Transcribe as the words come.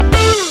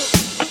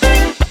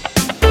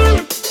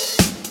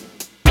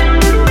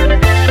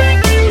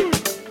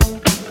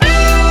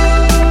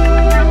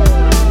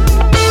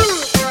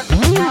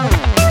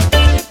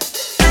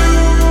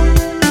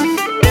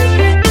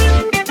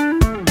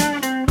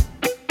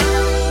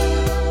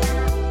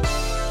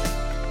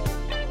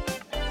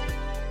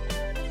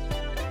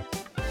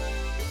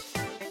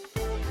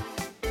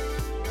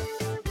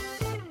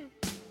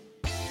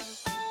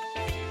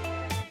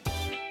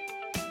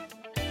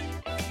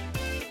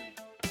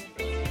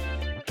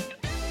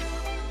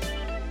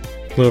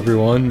Hello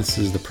everyone, this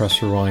is the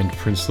Press Rewind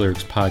Prince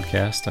Lyrics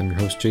podcast. I'm your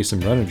host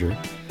Jason Brenninger.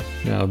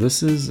 Now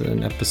this is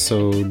an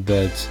episode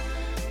that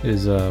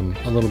is a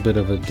little bit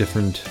of a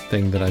different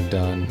thing that I've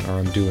done or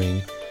I'm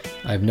doing.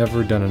 I've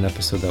never done an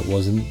episode that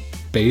wasn't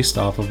based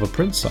off of a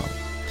Prince song.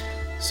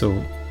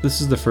 So this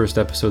is the first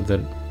episode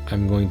that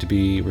I'm going to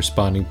be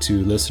responding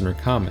to listener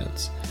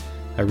comments.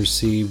 I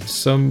received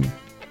some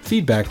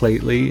feedback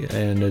lately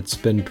and it's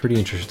been pretty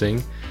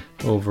interesting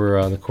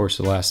over the course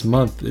of the last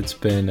month. It's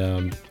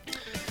been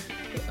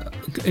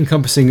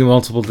encompassing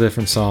multiple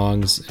different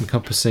songs,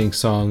 encompassing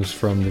songs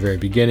from the very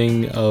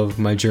beginning of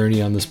my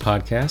journey on this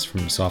podcast,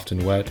 from Soft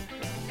and Wet,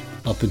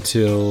 up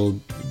until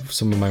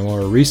some of my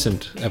more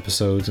recent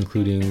episodes,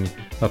 including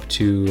up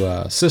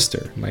to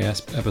Sister, my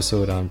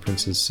episode on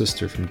Prince's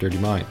sister from Dirty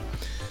Mind.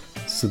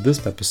 So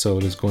this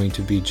episode is going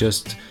to be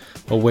just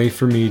a way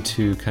for me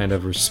to kind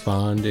of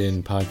respond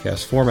in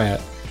podcast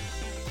format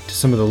to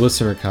some of the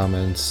listener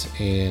comments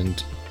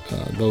and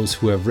those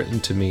who have written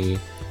to me,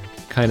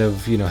 kind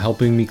of,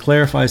 helping me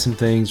clarify some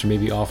things or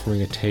maybe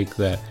offering a take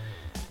that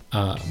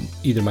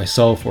either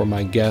myself or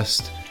my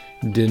guest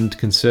didn't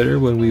consider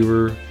when we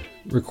were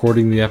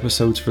recording the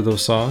episodes for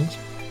those songs.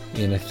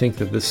 And I think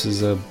that this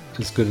is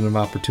good enough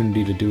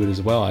opportunity to do it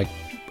as well.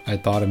 I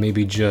thought of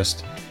maybe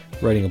just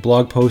writing a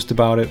blog post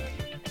about it,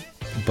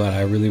 but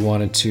I really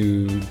wanted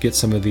to get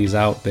some of these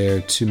out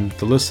there to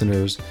the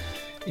listeners,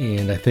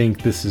 and I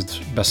think this is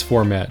the best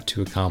format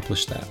to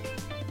accomplish that.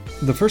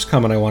 The first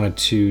comment I wanted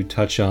to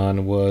touch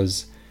on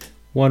was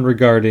one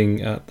regarding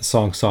the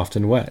song Soft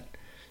and Wet.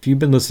 If you've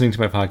been listening to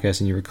my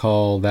podcast and you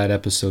recall that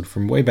episode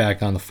from way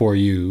back on the For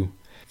You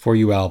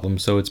album,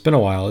 so it's been a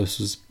while.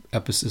 This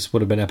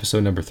would have been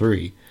episode number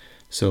 3.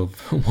 So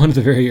one of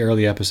the very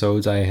early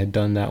episodes, I had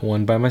done that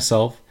one by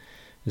myself,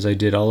 as I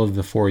did all of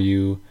the For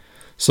You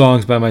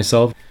songs by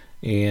myself,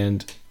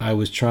 and I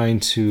was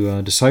trying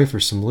to decipher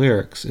some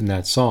lyrics in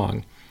that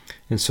song.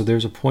 And so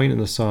there's a point in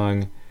the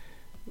song,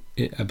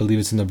 I believe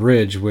it's in the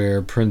bridge,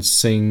 where Prince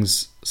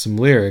sings some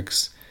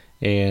lyrics,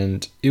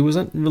 and it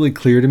wasn't really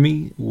clear to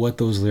me what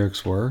those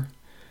lyrics were.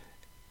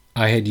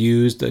 I had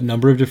used a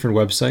number of different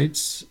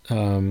websites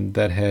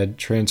that had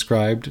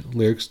transcribed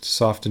lyrics to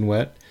Soft and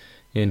Wet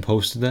and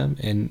posted them,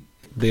 and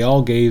they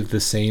all gave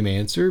the same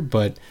answer.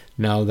 But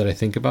now that I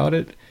think about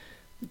it,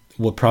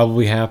 what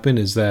probably happened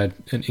is that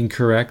an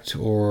incorrect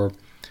or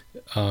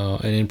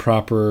an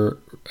improper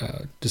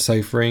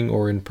deciphering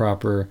or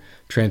improper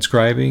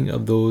transcribing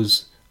of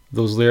those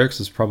lyrics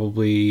is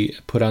probably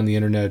put on the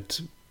internet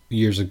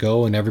years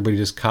ago, and everybody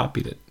just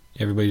copied it.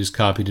 Everybody just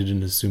copied it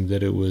and assumed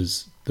that it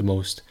was the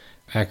most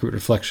accurate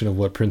reflection of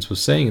what Prince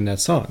was saying in that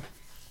song.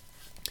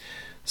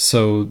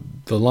 So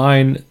the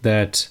line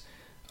that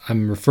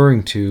I'm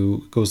referring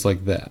to goes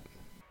like that.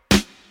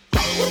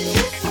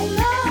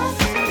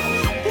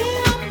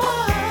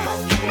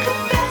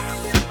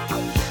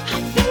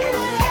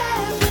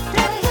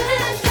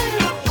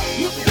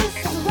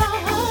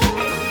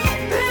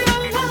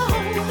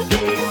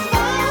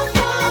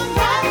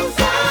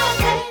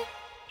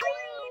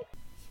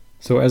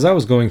 So as I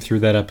was going through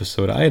that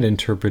episode, I had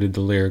interpreted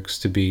the lyrics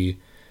to be,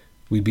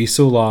 "We be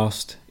so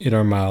lost in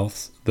our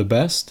mouths, the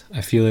best, I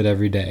feel it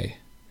every day.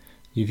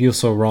 You feel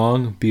so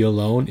wrong, be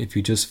alone if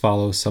you just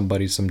follow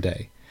somebody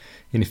someday."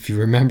 And if you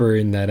remember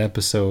in that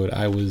episode,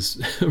 I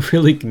was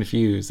really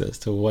confused as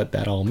to what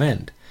that all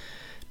meant,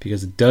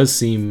 because it does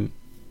seem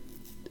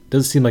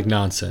like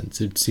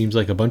nonsense. It seems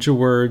like a bunch of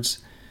words,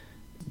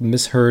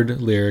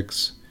 misheard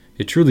lyrics.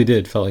 It truly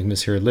did felt like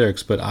misheard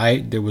lyrics, but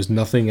there was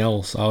nothing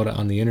else out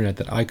on the internet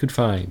that I could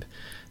find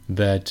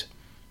that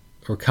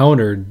or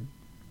countered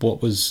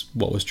what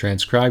was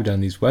transcribed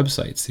on these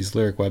websites, these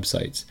lyric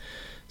websites.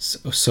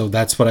 So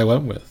that's what I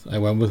went with. I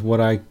went with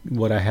what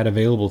I had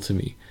available to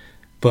me.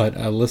 But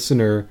a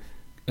listener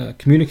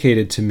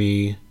communicated to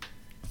me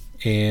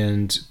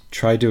and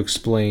tried to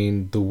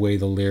explain the way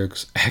the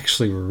lyrics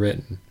actually were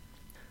written.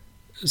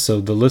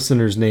 So the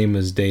listener's name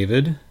is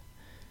David,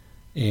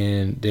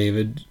 and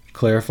David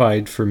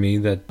clarified for me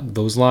that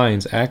those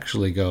lines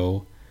actually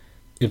go,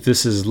 "If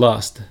this is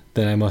lust,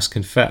 then I must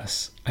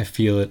confess, I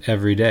feel it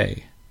every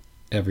day,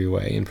 every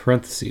way," in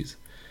parentheses.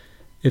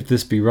 "If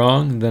this be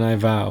wrong, then I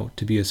vow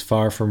to be as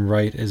far from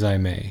right as I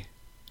may."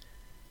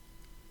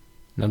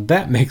 Now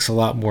that makes a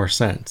lot more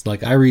sense.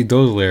 Like, I read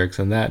those lyrics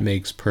and that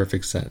makes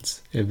perfect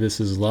sense. If this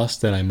is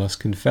lust, then I must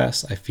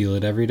confess, I feel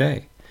it every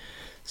day.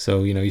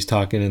 So, he's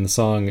talking in the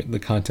song, the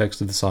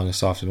context of the song is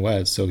Soft and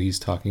Wet, so he's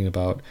talking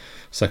about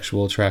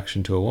sexual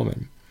attraction to a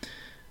woman.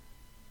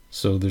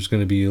 So there's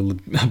going to be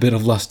a bit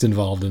of lust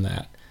involved in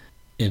that.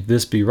 "If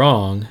this be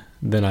wrong,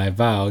 then I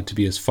vow to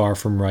be as far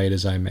from right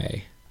as I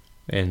may."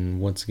 And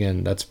once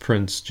again, that's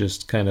Prince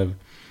just kind of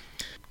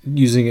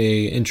using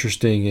a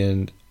interesting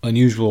and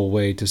unusual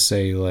way to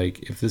say,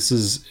 like,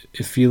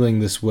 if feeling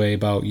this way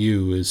about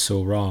you is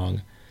so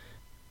wrong,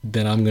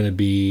 then I'm going to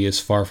be as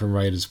far from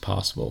right as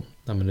possible.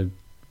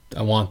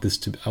 I want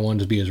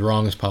to be as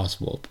wrong as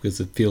possible because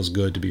it feels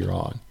good to be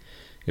wrong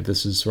if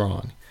this is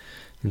wrong.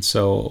 And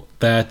so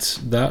that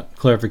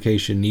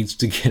clarification needs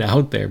to get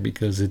out there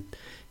because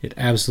It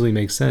absolutely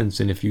makes sense.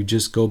 And if you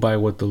just go by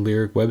what the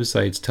lyric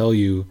websites tell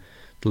you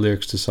the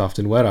lyrics to Soft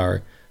and Wet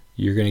are,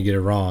 you're going to get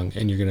it wrong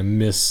and you're going to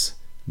miss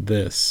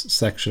this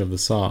section of the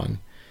song.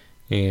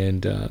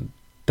 And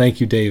thank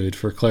you, David,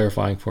 for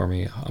clarifying for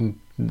me.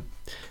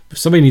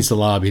 Somebody needs to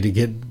lobby to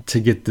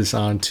get this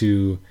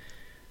onto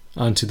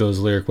those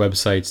lyric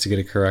websites to get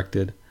it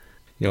corrected.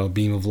 A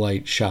beam of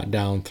light shot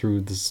down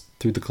through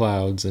the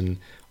clouds and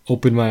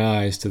opened my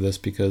eyes to this,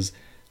 because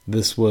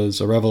this was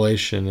a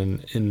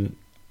revelation, and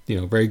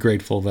very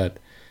grateful that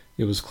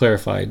it was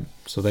clarified.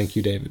 So thank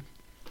you, David.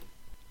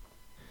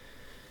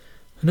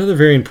 Another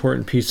very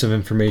important piece of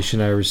information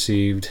I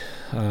received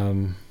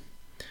from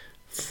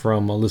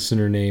a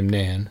listener named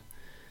Nan.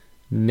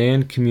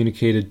 Nan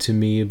communicated to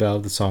me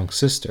about the song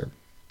Sister.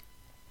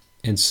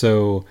 And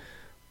so,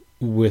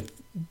 with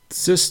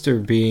Sister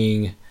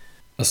being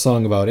a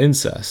song about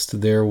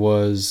incest, there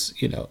was,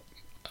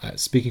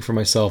 speaking for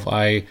myself,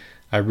 I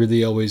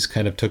really always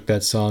kind of took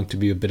that song to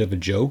be a bit of a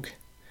joke,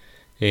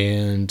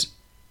 and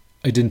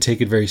I didn't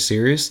take it very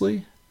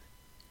seriously.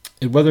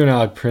 And whether or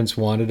not Prince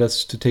wanted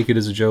us to take it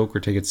as a joke or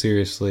take it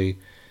seriously,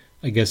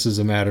 I guess is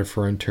a matter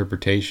for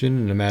interpretation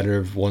and a matter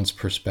of one's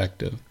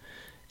perspective.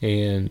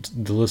 And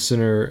the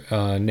listener,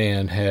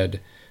 Nan,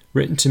 had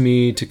written to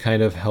me to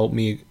kind of help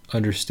me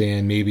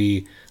understand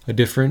maybe a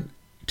different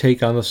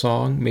take on the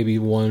song, maybe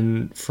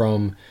one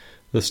from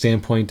the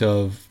standpoint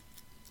of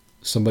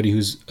somebody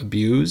who's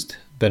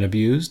been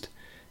abused.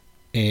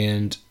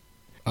 And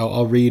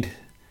I'll read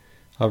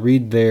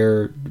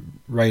their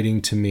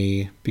writing to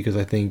me, because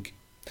I think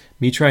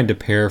me trying to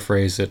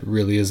paraphrase it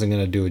really isn't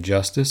going to do it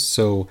justice.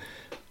 So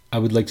I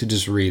would like to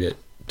just read it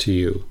to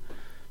you.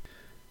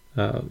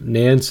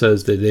 Nan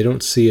says that they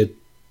don't see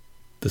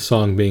the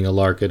song being a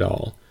lark at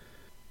all.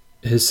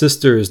 His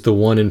sister is the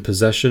one in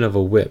possession of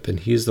a whip, and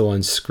he's the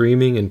one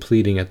screaming and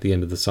pleading at the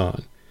end of the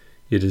song.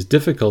 It is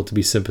difficult to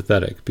be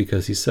sympathetic,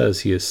 because he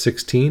says he is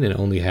 16 and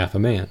only half a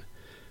man.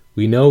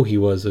 We know he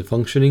was a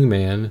functioning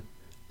man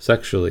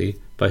sexually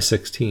by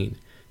 16.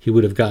 He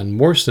would have gotten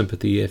more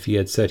sympathy if he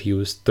had said he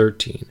was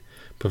 13,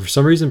 but for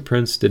some reason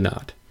Prince did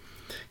not.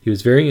 He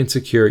was very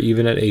insecure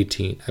even at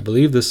 18. I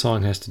believe this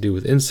song has to do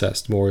with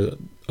incest, more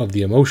of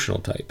the emotional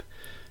type.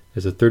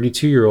 As a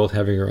 32-year-old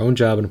having her own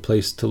job and a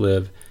place to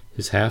live,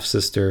 his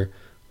half-sister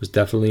was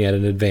definitely at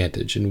an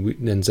advantage.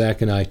 And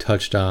Zach and I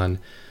touched on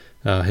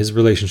his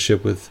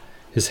relationship with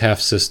his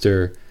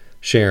half-sister,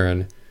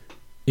 Sharon,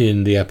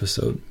 in the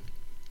episode.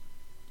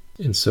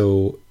 And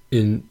so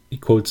he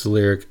quotes the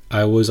lyric,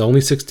 "I was only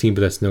 16,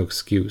 but that's no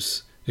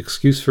excuse."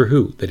 Excuse for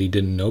who? That he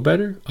didn't know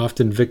better?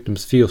 Often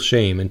victims feel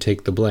shame and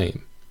take the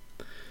blame.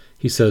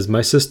 He says,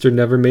 "My sister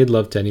never made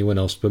love to anyone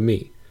else but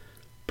me."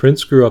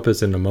 Prince grew up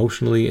as an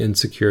emotionally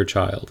insecure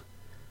child.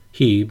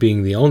 He,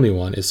 being the only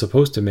one, is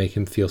supposed to make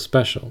him feel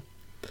special.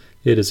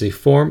 It is a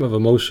form of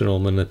emotional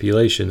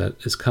manipulation that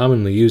is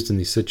commonly used in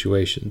these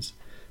situations.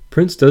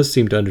 Prince does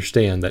seem to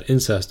understand that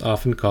incest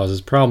often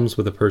causes problems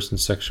with a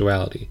person's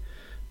sexuality.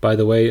 By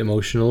the way,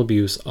 emotional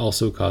abuse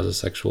also causes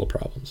sexual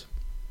problems.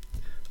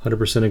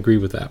 100% agree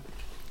with that.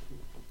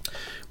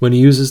 When he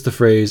uses the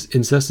phrase,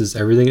 incest is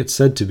everything it's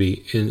said to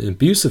be in an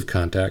abusive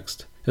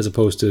context, as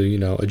opposed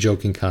to, a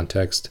joking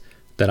context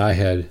that I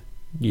had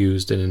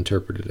used and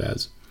interpreted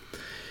as,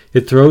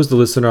 it throws the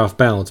listener off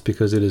balance,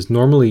 because it is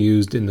normally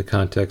used in the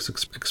context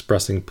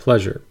expressing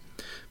pleasure.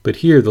 But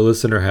here the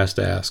listener has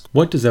to ask,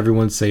 what does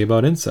everyone say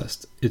about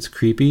incest? It's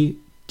creepy,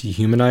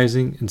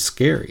 dehumanizing, and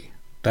scary.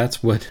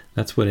 That's what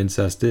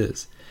incest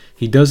is.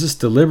 He does this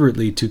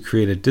deliberately to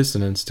create a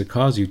dissonance, to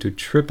cause you to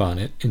trip on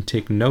it and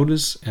take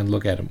notice and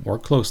look at it more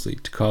closely,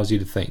 to cause you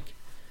to think.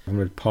 I'm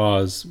going to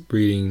pause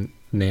reading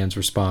Nan's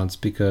response,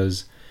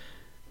 because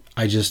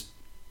I just,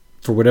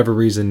 for whatever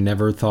reason,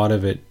 never thought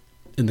of it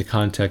in the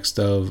context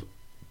of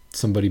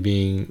somebody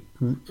being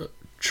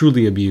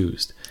truly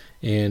abused.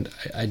 And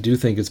I do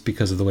think it's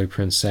because of the way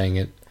Prince sang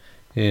it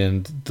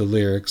and the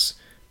lyrics.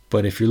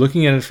 But if you're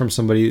looking at it from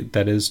somebody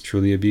that is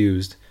truly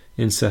abused,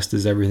 incest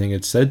is everything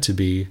it's said to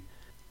be,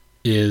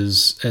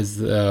 is,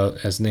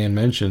 as Nan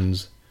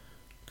mentions,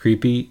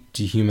 creepy,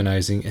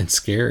 dehumanizing, and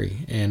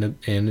scary. And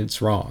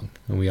it's wrong.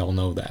 And we all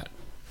know that.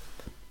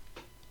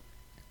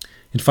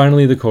 And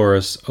finally, the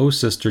chorus, "Oh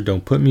sister,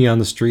 don't put me on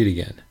the street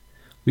again."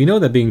 We know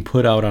that being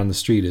put out on the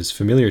street is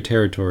familiar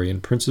territory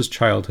in Prince's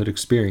childhood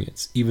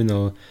experience, even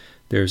though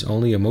there is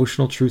only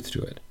emotional truth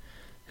to it.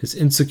 His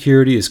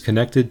insecurity is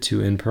connected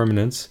to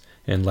impermanence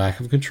and lack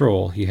of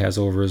control he has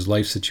over his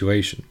life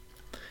situation.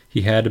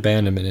 He had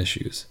abandonment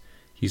issues.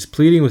 He's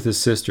pleading with his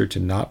sister to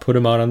not put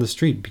him out on the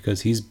street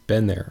because he's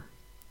been there.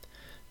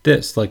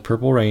 This, like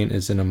Purple Rain,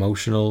 is an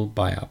emotional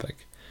biopic.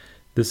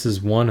 This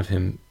is one of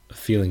him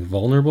feeling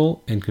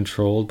vulnerable and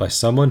controlled by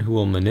someone who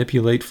will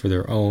manipulate for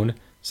their own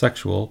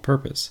sexual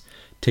purpose,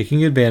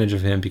 taking advantage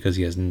of him because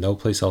he has no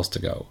place else to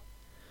go.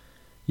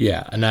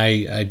 Yeah, and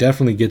I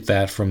definitely get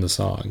that from the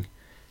song.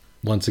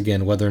 Once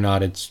again, whether or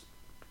not it's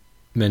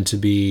meant to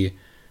be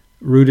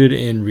rooted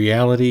in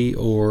reality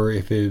or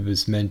if it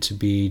was meant to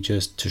be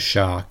just to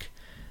shock,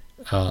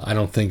 I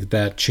don't think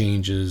that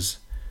changes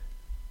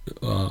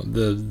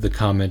the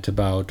comment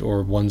about,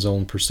 or one's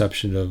own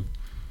perception of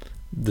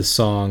the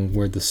song,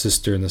 where the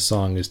sister in the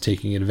song is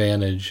taking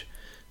advantage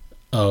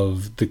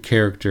of the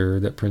character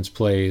that Prince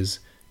plays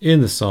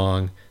in the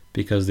song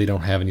because they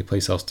don't have any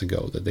place else to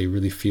go, that they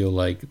really feel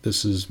like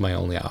this is my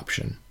only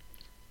option.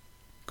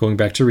 Going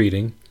back to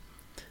reading,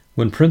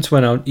 when Prince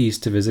went out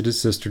east to visit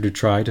his sister to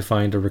try to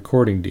find a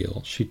recording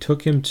deal, she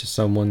took him to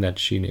someone that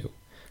she knew.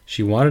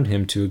 She wanted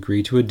him to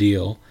agree to a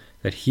deal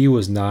that he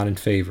was not in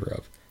favor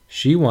of.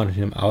 She wanted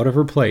him out of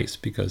her place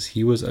because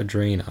he was a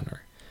drain on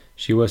her.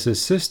 She was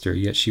his sister,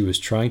 yet she was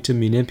trying to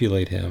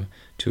manipulate him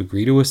to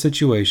agree to a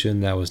situation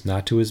that was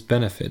not to his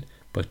benefit,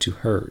 but to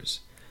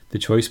hers. The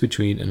choice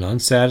between an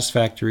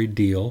unsatisfactory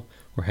deal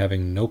or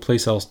having no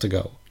place else to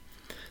go.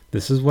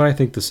 This is what I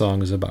think the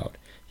song is about.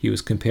 He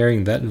was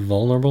comparing that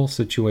vulnerable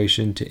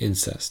situation to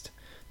incest.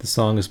 The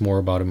song is more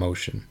about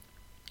emotion.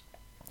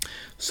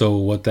 So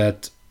what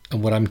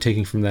I'm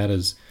taking from that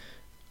is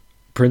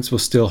Prince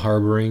was still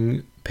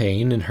harboring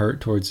pain and hurt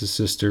towards his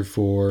sister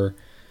for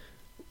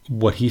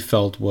what he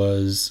felt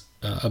was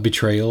a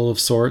betrayal of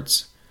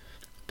sorts,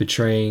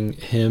 betraying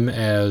him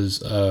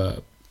as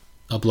a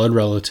blood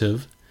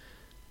relative,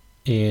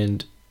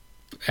 and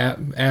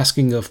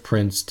asking of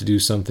Prince to do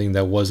something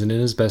that wasn't in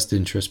his best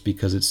interest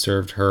because it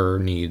served her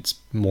needs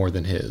more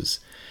than his.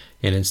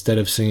 And instead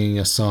of singing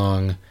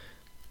a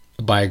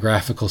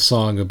biographical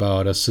song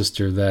about a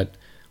sister that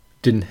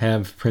didn't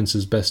have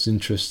Prince's best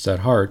interests at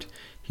heart,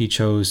 he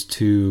chose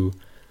to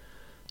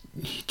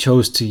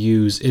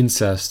use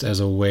incest as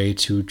a way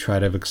to try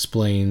to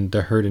explain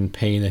the hurt and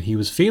pain that he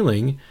was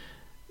feeling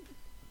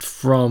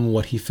from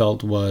what he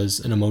felt was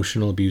an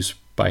emotional abuse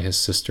by his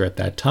sister at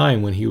that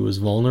time when he was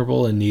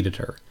vulnerable and needed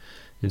her.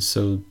 And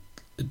so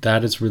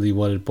that is really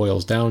what it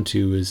boils down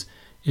to, is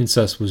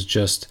incest was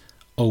just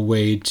a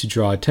way to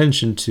draw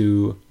attention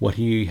to what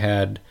he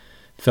had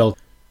felt,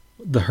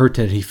 the hurt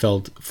that he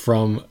felt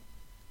from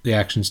the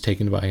actions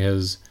taken by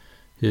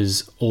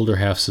his older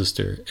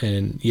half-sister.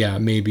 And yeah,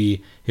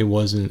 maybe it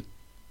wasn't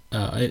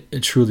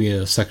truly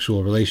a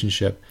sexual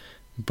relationship,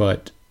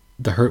 but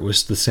the hurt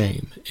was the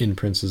same in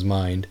Prince's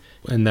mind.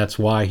 And that's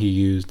why he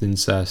used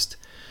incest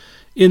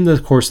in the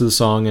course of the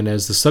song and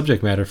as the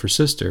subject matter for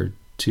Sister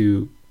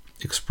to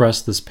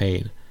express this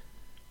pain.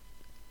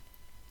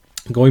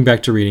 Going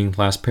back to reading,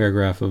 last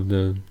paragraph of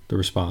the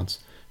response.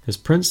 As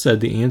Prince said,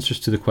 the answers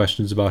to the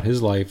questions about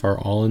his life are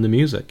all in the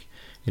music,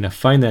 and I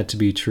find that to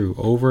be true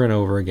over and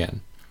over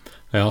again.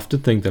 I often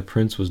think that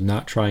Prince was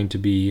not trying to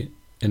be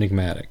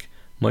enigmatic.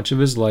 Much of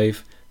his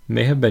life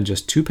may have been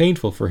just too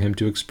painful for him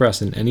to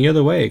express in any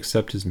other way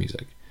except his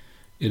music.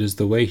 It is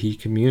the way he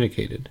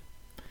communicated.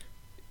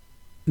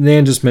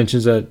 Nan just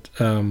mentions that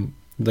I'd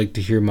like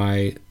to hear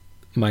my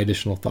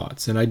additional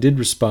thoughts, and I did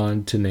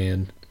respond to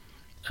Nan.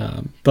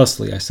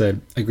 Thusly, I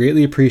said, I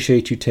greatly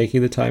appreciate you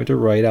taking the time to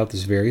write out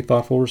this very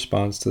thoughtful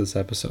response to this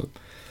episode.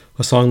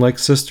 A song like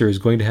Sister is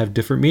going to have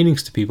different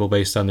meanings to people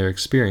based on their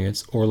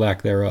experience, or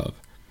lack thereof,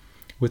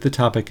 with the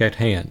topic at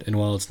hand. And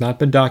while it's not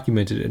been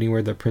documented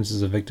anywhere that Prince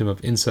is a victim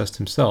of incest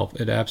himself,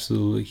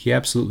 he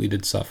absolutely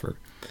did suffer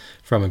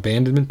from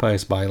abandonment by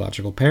his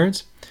biological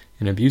parents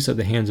and abuse at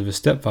the hands of his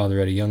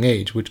stepfather at a young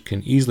age, which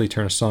can easily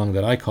turn a song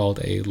that I called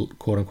a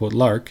quote-unquote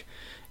lark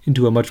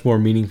into a much more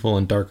meaningful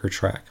and darker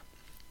track.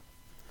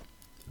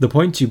 The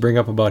points you bring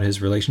up about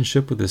his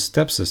relationship with his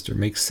stepsister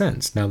makes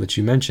sense now that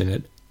you mention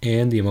it,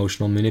 and the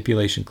emotional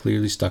manipulation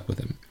clearly stuck with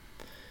him.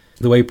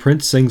 The way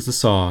Prince sings the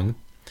song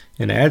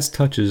and adds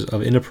touches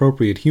of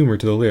inappropriate humor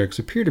to the lyrics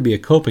appear to be a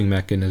coping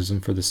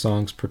mechanism for the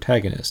song's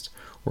protagonist,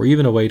 or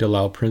even a way to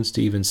allow Prince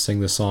to even sing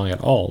the song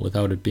at all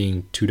without it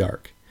being too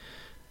dark.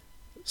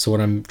 So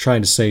what I'm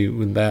trying to say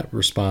with that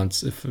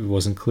response, if it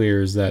wasn't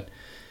clear, is that,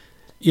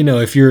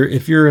 if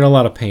you're in a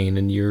lot of pain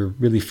and you're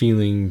really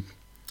feeling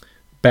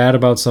bad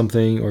about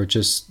something, or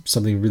just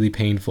something really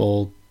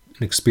painful,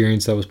 an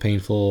experience that was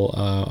painful,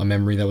 a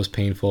memory that was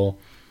painful,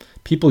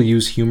 people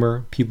use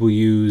humor, people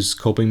use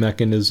coping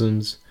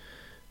mechanisms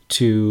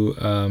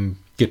to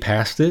get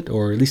past it,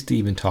 or at least to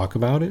even talk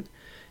about it.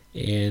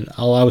 And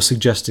all I was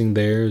suggesting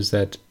there is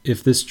that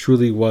if this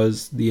truly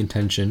was the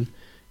intention,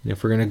 and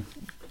if we're going to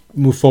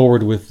move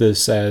forward with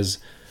this as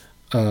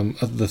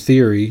the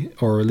theory,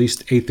 or at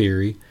least a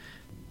theory,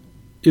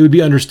 it would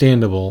be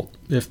understandable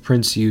if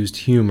Prince used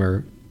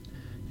humor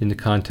in the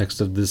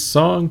context of this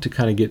song to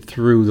kind of get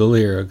through the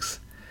lyrics,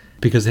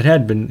 because it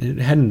hadn't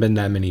been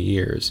that many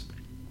years.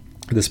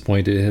 At this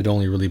point, it had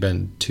only really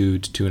been 2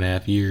 to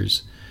 2.5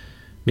 years,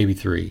 maybe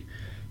 3,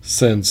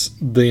 since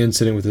the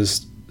incident with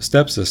his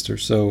stepsister.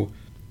 So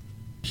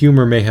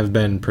humor may have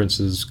been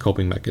Prince's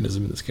coping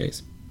mechanism in this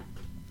case.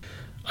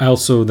 I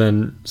also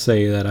then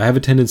say that I have a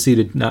tendency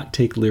to not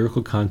take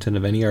lyrical content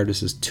of any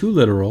artist as too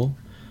literal,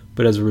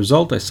 but as a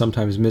result, I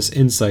sometimes miss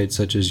insights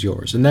such as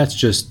yours. And that's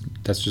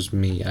just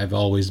me. I've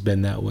always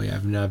been that way.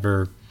 I've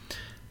never,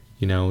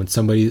 when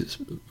somebody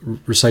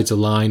recites a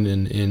line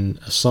in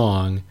a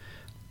song,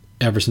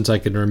 ever since I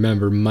can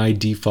remember, my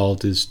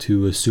default is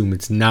to assume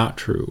it's not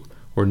true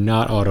or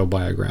not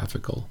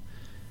autobiographical.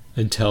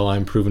 until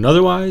I'm proven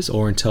otherwise,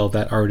 or until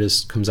that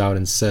artist comes out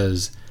and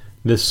says,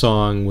 this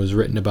song was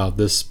written about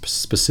this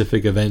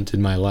specific event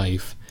in my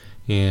life,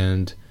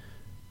 and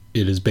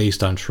it is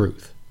based on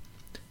truth.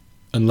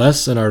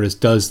 Unless an artist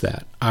does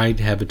that,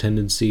 I'd have a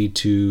tendency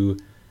to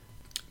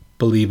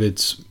believe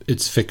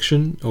it's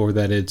fiction, or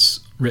that it's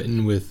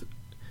written with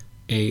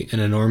an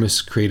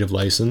enormous creative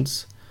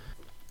license.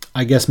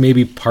 I guess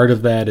maybe part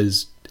of that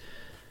is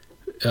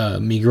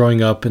me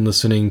growing up and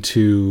listening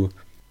to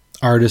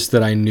artists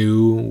that I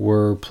knew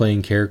were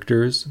playing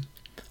characters.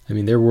 I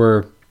mean, there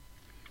were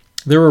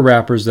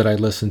rappers that I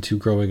listened to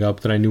growing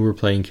up that I knew were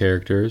playing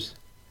characters,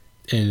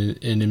 and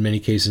in many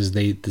cases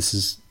they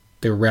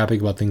were rapping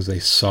about things they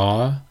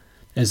saw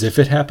as if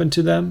it happened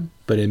to them,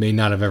 but it may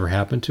not have ever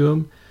happened to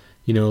them.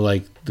 You know,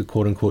 like the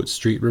quote-unquote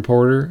street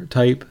reporter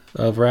type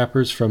of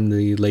rappers from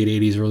the late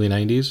 80s, early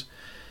 90s.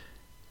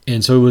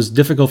 And so it was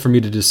difficult for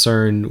me to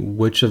discern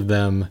which of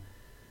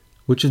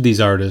these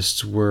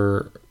artists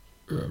were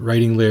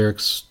writing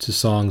lyrics to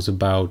songs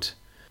about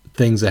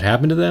things that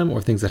happened to them,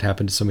 or things that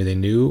happened to somebody they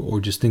knew,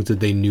 or just things that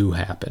they knew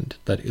happened,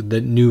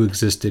 that knew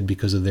existed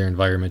because of their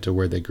environment or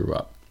where they grew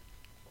up.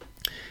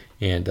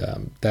 And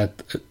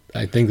that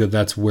I think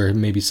that's where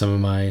maybe some of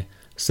my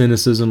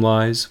cynicism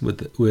lies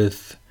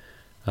with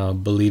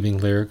believing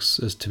lyrics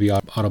as to be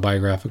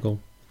autobiographical.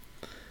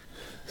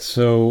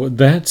 So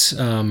that's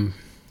a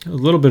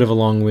little bit of a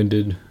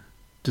long-winded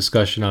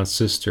discussion on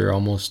Sister,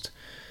 almost,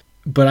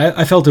 but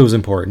I felt it was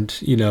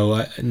important. You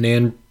know,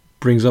 Nan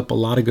brings up a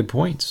lot of good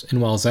points,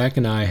 and while Zach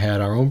and I had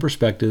our own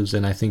perspectives,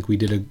 and I think we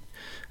did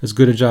as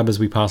good a job as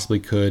we possibly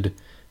could,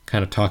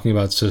 kind of talking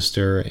about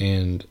Sister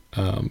and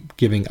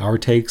giving our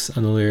takes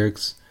on the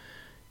lyrics,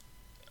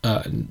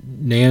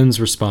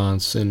 Nan's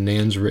response and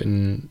Nan's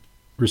written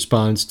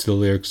response to the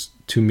lyrics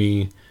to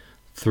me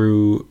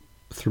through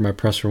my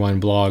Press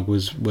Rewind blog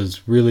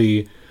was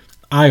really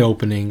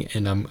eye-opening,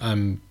 and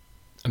I'm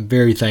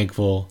very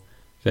thankful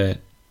that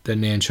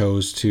Nan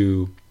chose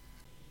to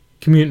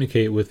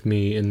communicate with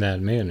me in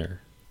that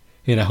manner.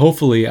 And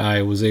hopefully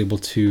I was able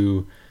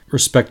to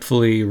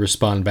respectfully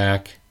respond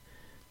back.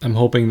 I'm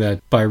hoping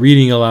that by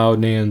reading aloud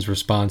Nan's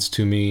response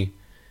to me,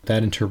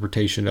 that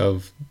interpretation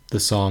of the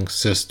song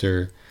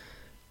Sister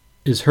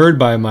is heard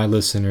by my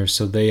listeners,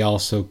 so they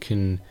also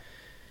can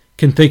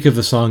think of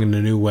the song in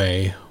a new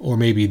way, or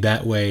maybe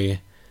that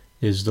way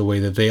is the way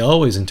that they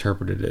always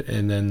interpreted it,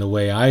 and then the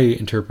way I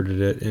interpreted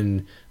it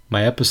in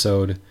my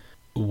episode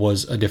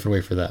was a different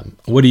way for them.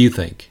 What do you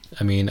think?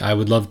 I mean, I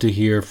would love to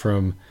hear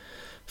from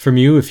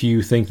you if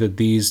you think that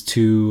these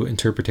two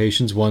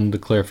interpretations, one, the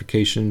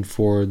clarification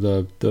for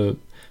the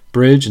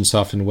bridge in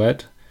Soft and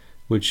Wet,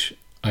 which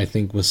I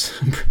think was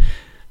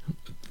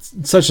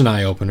such an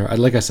eye-opener.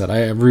 Like I said,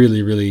 I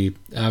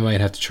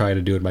might have to try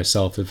to do it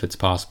myself if it's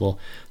possible.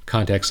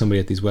 Contact somebody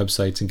at these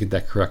websites and get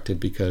that corrected,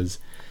 because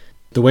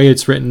the way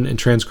it's written and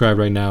transcribed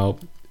right now,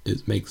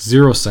 it makes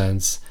zero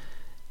sense.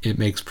 It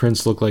makes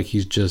Prince look like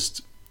he's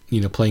just,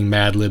 playing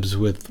Mad Libs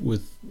with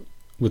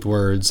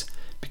words.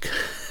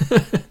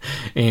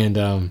 And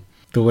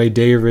the way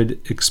David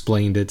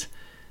explained it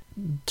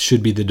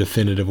should be the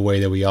definitive way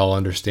that we all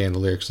understand the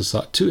lyrics to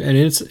song too. And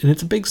it's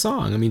a big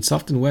song. I mean,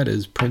 Soft and Wet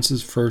is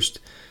Prince's first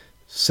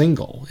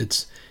single.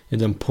 It's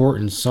an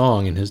important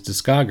song in his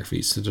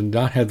discography. So to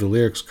not have the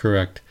lyrics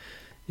correct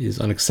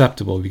is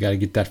unacceptable. We got to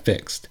get that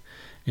fixed.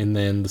 And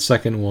then the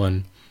second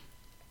one,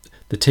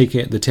 the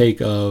take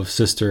of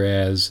Sister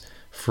as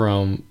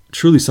from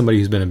truly somebody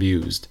who's been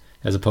abused,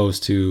 as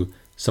opposed to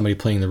somebody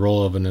playing the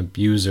role of an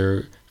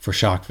abuser for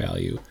shock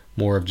value,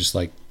 more of just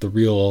like the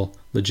real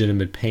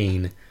legitimate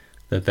pain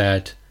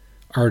that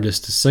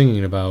artist is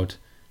singing about,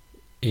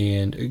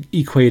 and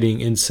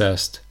equating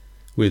incest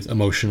with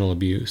emotional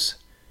abuse.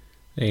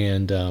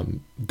 And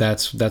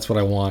that's what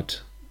I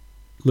want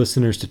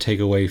listeners to take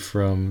away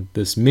from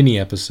this mini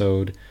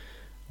episode,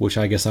 which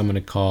I guess I'm going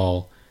to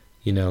call,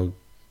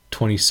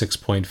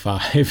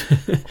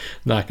 26.5.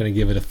 Not going to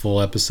give it a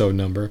full episode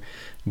number,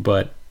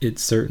 but it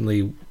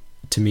certainly,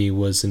 to me,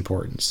 was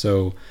important.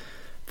 So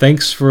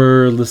thanks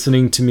for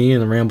listening to me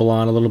and ramble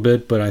on a little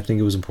bit, but I think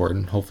it was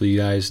important. Hopefully you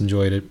guys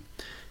enjoyed it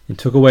and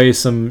took away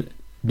some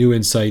new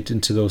insight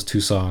into those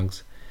two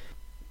songs.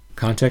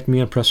 Contact me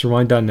on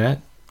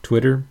PressRewind.net,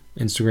 Twitter,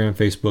 Instagram,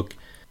 Facebook,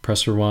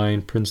 Press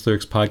Rewind, Prince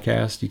Lyrics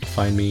Podcast. You can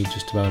find me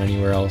just about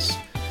anywhere else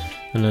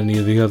on any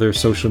of the other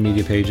social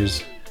media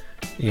pages,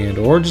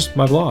 or just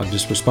my blog.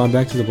 Just respond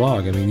back to the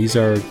blog. I mean, these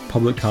are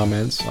public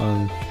comments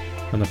on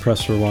the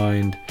Press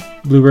Rewind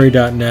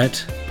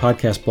Blueberry.net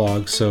podcast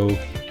blog, so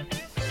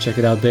check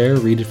it out there,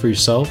 read it for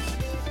yourself,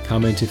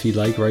 comment if you'd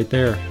like right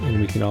there, and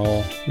we can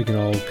all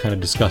kind of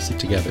discuss it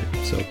together.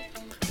 So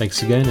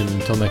thanks again, and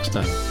until next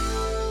time.